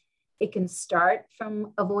 because it can start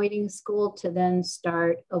from avoiding school to then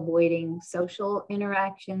start avoiding social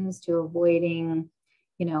interactions, to avoiding,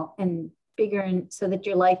 and bigger, and so that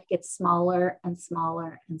your life gets smaller and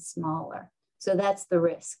smaller and smaller. So that's the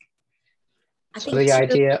risk. So the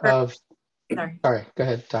idea of, sorry, go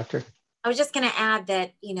ahead, doctor. I was just going to add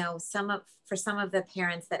that, for some of the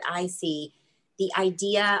parents that I see, the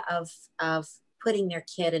idea of putting their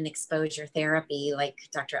kid in exposure therapy, like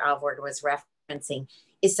Dr. Alvord was referencing,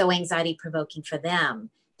 is so anxiety provoking for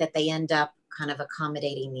them that they end up kind of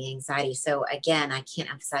accommodating the anxiety. So again, I can't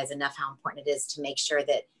emphasize enough how important it is to make sure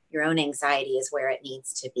that your own anxiety is where it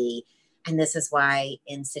needs to be. And this is why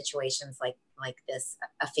in situations like this,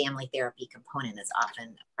 a family therapy component is often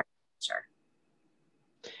a part of the picture.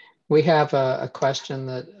 We have a question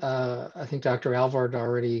that I think Dr. Alvord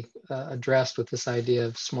already addressed with this idea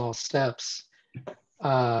of small steps.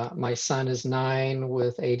 My son is 9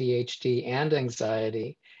 with ADHD and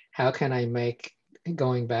anxiety. How can I make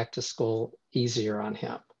going back to school easier on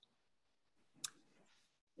him?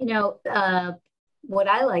 What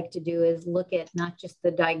I like to do is look at not just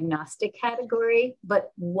the diagnostic category,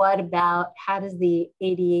 but what about how does the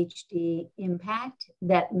ADHD impact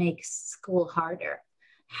that makes school harder?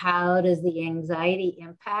 How does the anxiety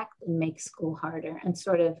impact and make school harder, and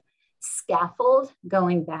sort of scaffold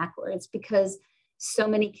going backwards? Because so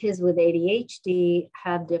many kids with ADHD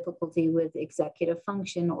have difficulty with executive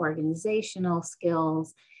function, organizational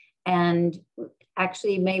skills, and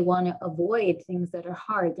actually may want to avoid things that are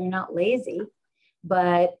hard. They're not lazy,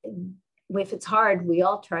 but if it's hard, we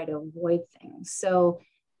all try to avoid things. So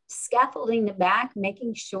scaffolding the back,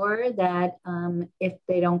 making sure that if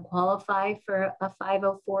they don't qualify for a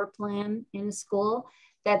 504 plan in a school,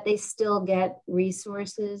 that they still get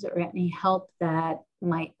resources or any help that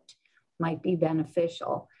might be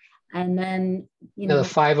beneficial. And then, the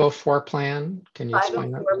 504 plan, can you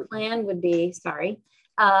explain that? 504 plan would be,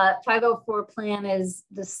 504 plan is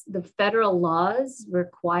the federal laws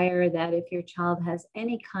require that if your child has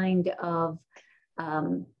any kind of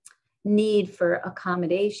need for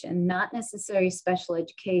accommodation, not necessarily special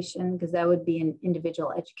education, because that would be an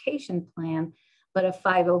individual education plan, but a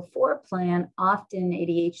 504 plan, often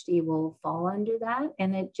ADHD will fall under that.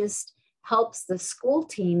 And it just helps the school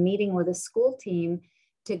team, meeting with a school team,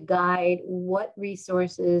 to guide what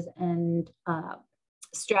resources and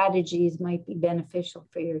strategies might be beneficial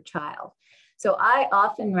for your child. So I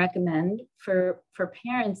often recommend for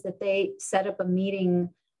parents that they set up a meeting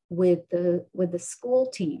with the school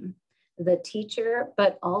team, the teacher,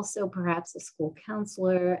 but also perhaps a school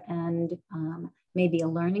counselor and maybe a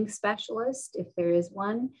learning specialist, if there is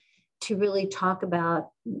one, to really talk about,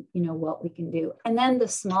 what we can do. And then the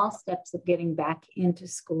small steps of getting back into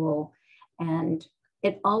school. And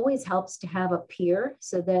it always helps to have a peer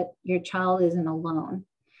so that your child isn't alone.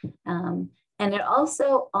 And it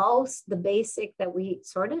also the basic that we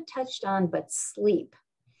sort of touched on, but sleep.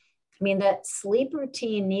 I mean, that sleep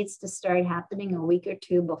routine needs to start happening a week or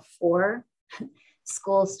two before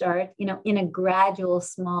school starts, in a gradual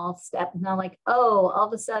small step. Not like, all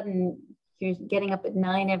of a sudden you're getting up at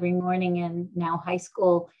 9 every morning and now high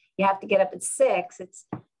school, you have to get up at 6. It's,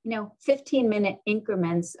 15-minute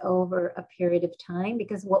increments over a period of time,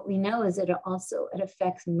 because what we know is it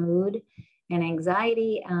affects mood and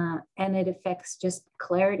anxiety, and it affects just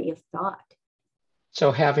clarity of thought.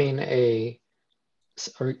 So having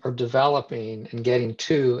or developing and getting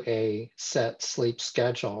to a set sleep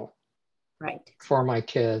schedule Right. for my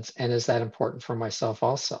kids. And is that important for myself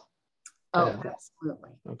also? Oh, absolutely.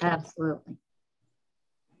 Okay. Absolutely.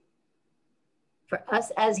 For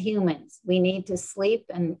us as humans, we need to sleep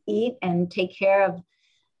and eat and take care of,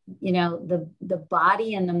 the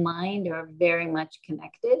body and the mind are very much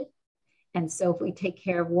connected. And so if we take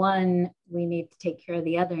care of one, we need to take care of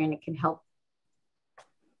the other, and it can help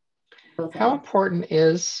both. How important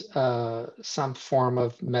is some form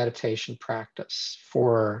of meditation practice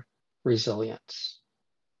for resilience?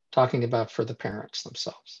 Talking about for the parents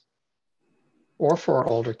themselves or for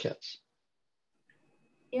older kids.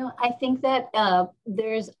 I think that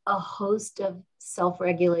there's a host of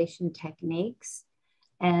self-regulation techniques,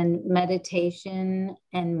 and meditation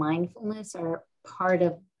and mindfulness are part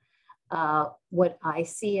of what I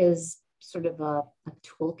see as sort of a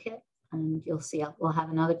toolkit. And you'll see we'll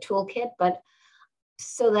have another toolkit, but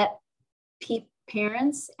so that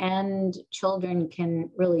parents and children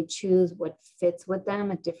can really choose what fits with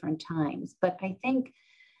them at different times. But I think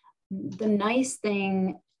the nice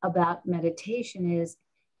thing about meditation is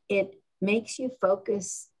it makes you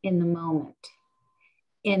focus in the moment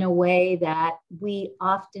in a way that we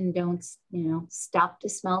often don't, stop to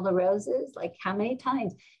smell the roses. Like, how many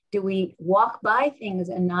times do we walk by things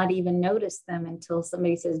and not even notice them until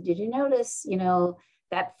somebody says, did you notice,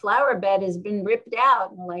 that flower bed has been ripped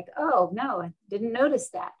out? And we're like, oh, no, I didn't notice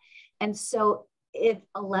that. And so it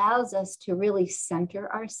allows us to really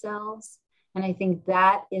center ourselves. And I think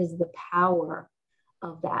that is the power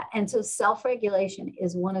of that. And so self-regulation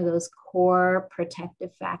is one of those core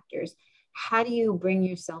protective factors. How do you bring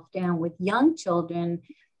yourself down? With young children,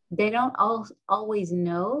 they don't always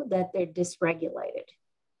know that they're dysregulated,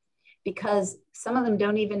 because some of them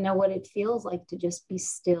don't even know what it feels like to just be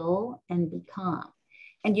still and be calm.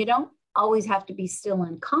 And you don't always have to be still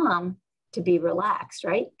and calm to be relaxed,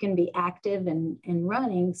 right? You can be active and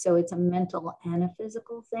running. So it's a mental and a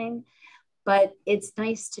physical thing. But it's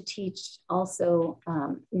nice to teach also,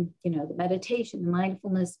 the meditation, the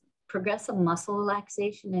mindfulness, progressive muscle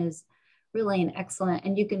relaxation is really an excellent,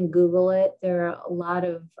 and you can Google it. There are a lot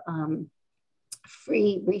of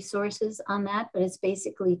free resources on that, but it's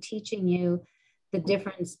basically teaching you the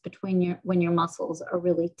difference between when your muscles are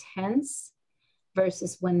really tense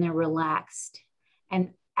versus when they're relaxed.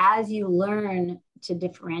 And as you learn to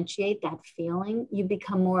differentiate that feeling, you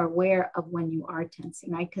become more aware of when you are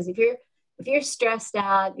tensing, right? Because if you're stressed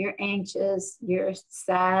out, you're anxious, you're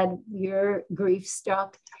sad, you're grief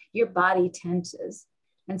struck, your body tenses.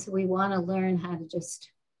 And so we want to learn how to just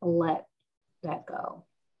let that go.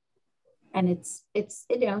 And it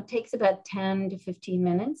takes about 10 to 15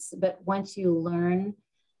 minutes, but once you learn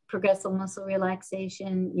progressive muscle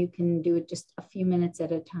relaxation, you can do it just a few minutes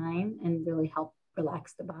at a time and really help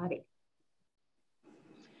relax the body.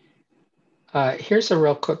 Here's a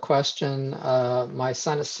real quick question. My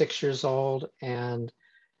son is 6 years old and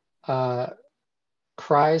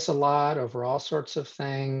cries a lot over all sorts of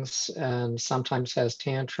things and sometimes has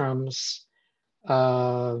tantrums.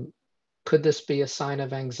 Could this be a sign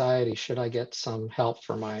of anxiety? Should I get some help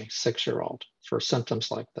for my 6-year-old for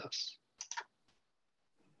symptoms like this?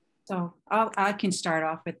 So I can start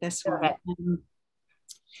off with this one.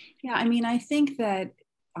 Yeah, I mean, I think that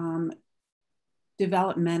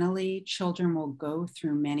developmentally, children will go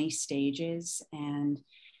through many stages, and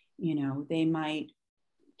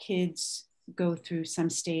kids go through some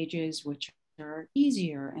stages which are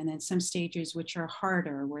easier, and then some stages which are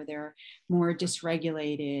harder, where they're more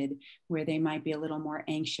dysregulated, where they might be a little more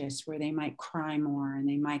anxious, where they might cry more, and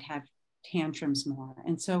they might have tantrums more.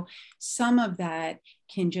 And so some of that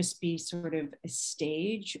can just be sort of a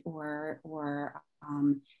stage or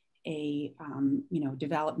a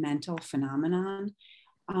developmental phenomenon.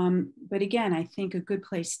 But again, I think a good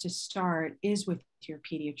place to start is with your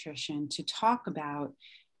pediatrician to talk about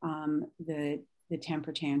the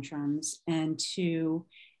temper tantrums and to,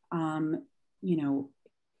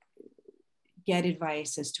 get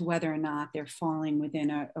advice as to whether or not they're falling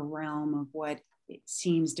within a realm of what it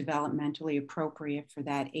seems developmentally appropriate for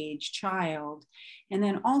that age child. And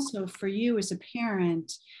then also for you as a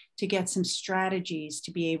parent to get some strategies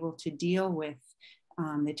to be able to deal with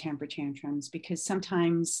the temper tantrums, because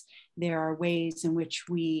sometimes there are ways in which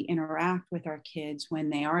we interact with our kids when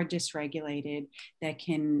they are dysregulated that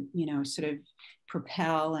can, sort of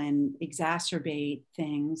propel and exacerbate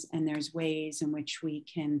things. And there's ways in which we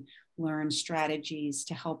can learn strategies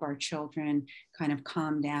to help our children kind of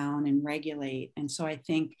calm down and regulate. And so I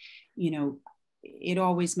think, it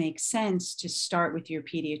always makes sense to start with your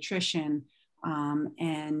pediatrician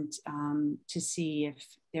and to see if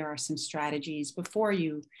there are some strategies before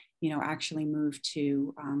you actually move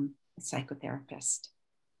to a psychotherapist.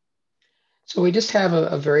 So we just have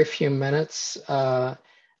a very few minutes.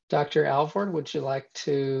 Dr. Alvord, would you like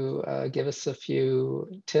to give us a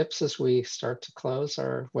few tips as we start to close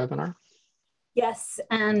our webinar? Yes,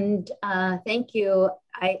 and thank you.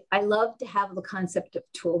 I love to have the concept of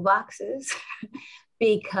toolboxes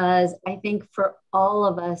because I think for all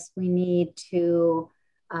of us, we need to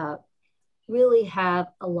really have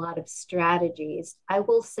a lot of strategies. I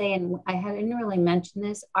will say, and I didn't really mention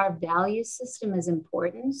this, our value system is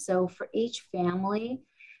important. So for each family,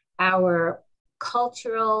 our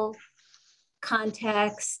cultural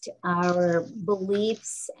context, our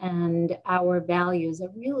beliefs, and our values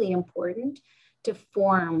are really important to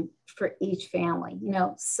form for each family.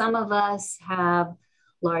 Some of us have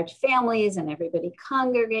large families and everybody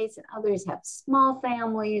congregates, and others have small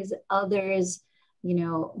families. Others,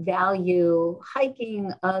 value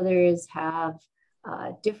hiking. Others have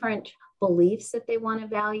different beliefs that they want to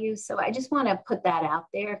value. So I just want to put that out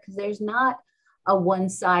there because there's not a one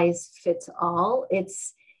size fits all.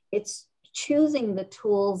 It's choosing the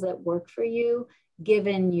tools that work for you,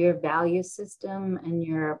 given your value system and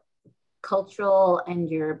your cultural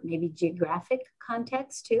and your maybe geographic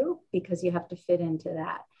context too, because you have to fit into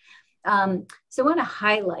that. So I want to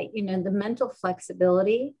highlight, the mental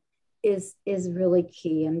flexibility is really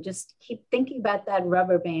key. And just keep thinking about that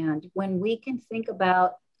rubber band. When we can think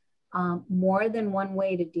about more than one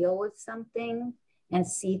way to deal with something and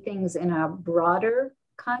see things in a broader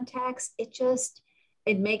context,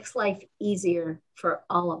 it makes life easier for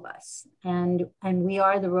all of us. And we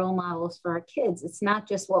are the role models for our kids. It's not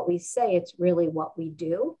just what we say, it's really what we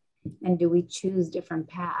do. And do we choose different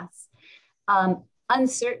paths?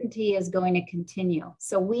 Uncertainty is going to continue.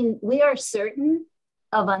 So we are certain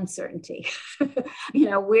of uncertainty.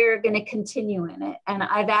 We're going to continue in it. And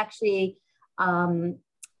I've actually,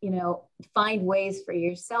 find ways for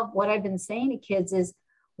yourself. What I've been saying to kids is,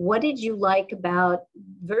 what did you like about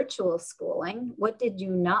virtual schooling? What did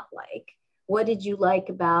you not like? What did you like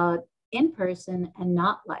about in-person and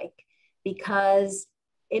not like? Because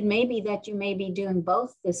it may be that you may be doing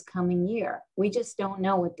both this coming year. We just don't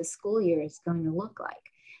know what the school year is going to look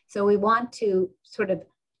like. So we want to sort of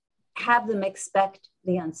have them expect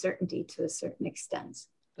the uncertainty to a certain extent.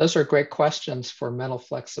 Those are great questions for mental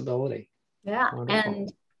flexibility. Yeah, wonderful.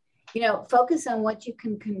 And focus on what you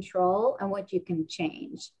can control and what you can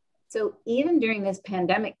change. So even during this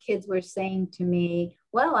pandemic, kids were saying to me,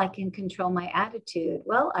 well, I can control my attitude.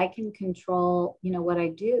 Well, I can control, what I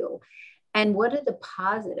do. And what are the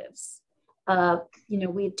positives?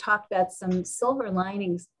 We talked about some silver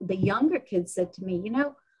linings. The younger kids said to me,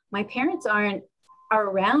 my parents are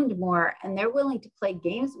around more and they're willing to play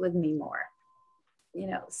games with me more.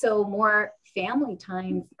 So more family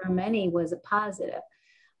time for many was a positive.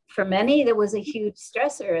 For many, there was a huge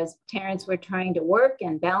stressor as parents were trying to work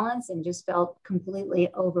and balance and just felt completely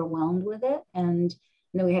overwhelmed with it. And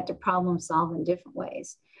we had to problem solve in different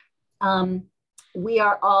ways. We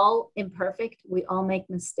are all imperfect. We all make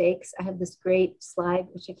mistakes. I have this great slide,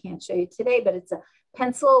 which I can't show you today, but it's a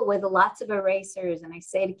pencil with lots of erasers. And I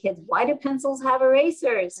say to kids, why do pencils have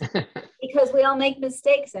erasers? Because we all make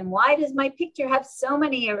mistakes. And why does my picture have so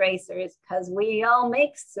many erasers? Because we all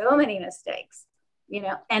make so many mistakes.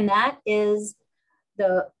 And that is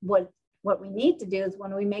what we need to do is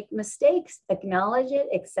when we make mistakes, acknowledge it,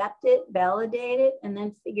 accept it, validate it, and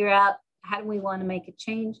then figure out how do we want to make a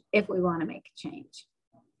change if we want to make a change.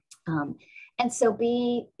 And so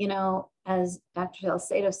as Dr.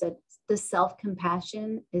 Salcedo said, the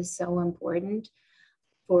self-compassion is so important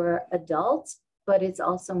for adults, but it's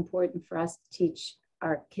also important for us to teach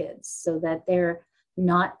our kids so that they're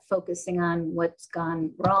not focusing on what's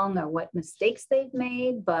gone wrong or what mistakes they've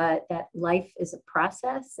made, but that life is a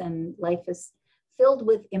process and life is filled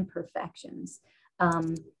with imperfections.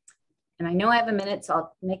 And I know I have a minute, so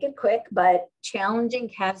I'll make it quick, but challenging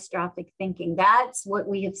catastrophic thinking, that's what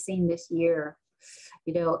we have seen this year.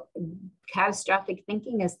 Catastrophic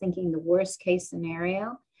thinking is thinking the worst case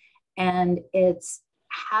scenario. And it's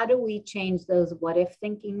how do we change those what if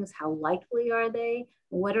thinkings? How likely are they?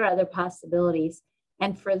 What are other possibilities?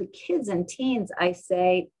 And for the kids and teens, I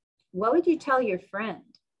say, what would you tell your friend?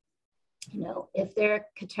 If they're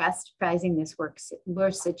catastrophizing this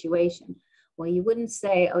worst situation, well, you wouldn't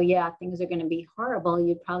say, oh yeah, things are going to be horrible.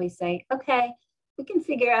 You'd probably say, okay, we can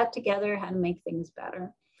figure out together how to make things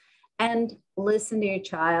better. And listen to your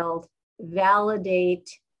child, validate,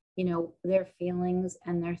 their feelings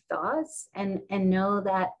and their thoughts, and know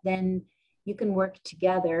that then you can work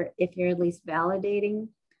together if you're at least validating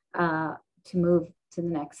to move to the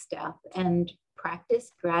next step. And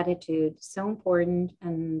practice gratitude, so important,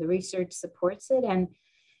 and the research supports it. And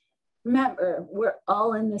remember, we're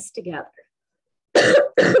all in this together.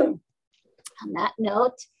 On that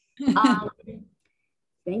note,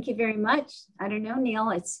 thank you very much. I don't know,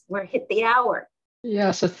 Neil, we're hit the hour.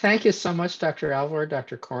 Yeah, so thank you so much, Dr. Alvord,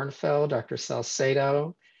 Dr. Kornfeld, Dr.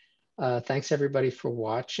 Salcedo. Thanks everybody for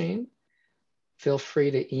watching. Feel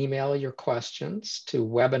free to email your questions to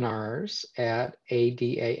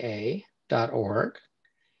webinars@adaa.org.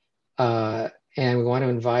 And we want to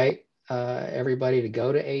invite everybody to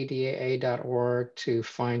go to adaa.org to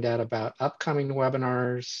find out about upcoming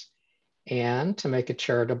webinars and to make a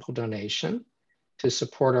charitable donation to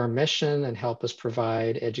support our mission and help us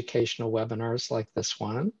provide educational webinars like this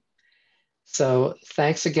one. So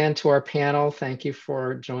thanks again to our panel. Thank you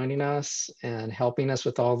for joining us and helping us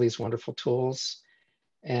with all these wonderful tools.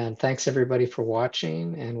 And thanks everybody for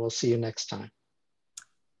watching, and we'll see you next time.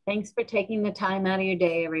 Thanks for taking the time out of your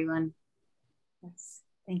day, everyone. Yes.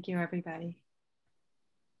 Thank you, everybody.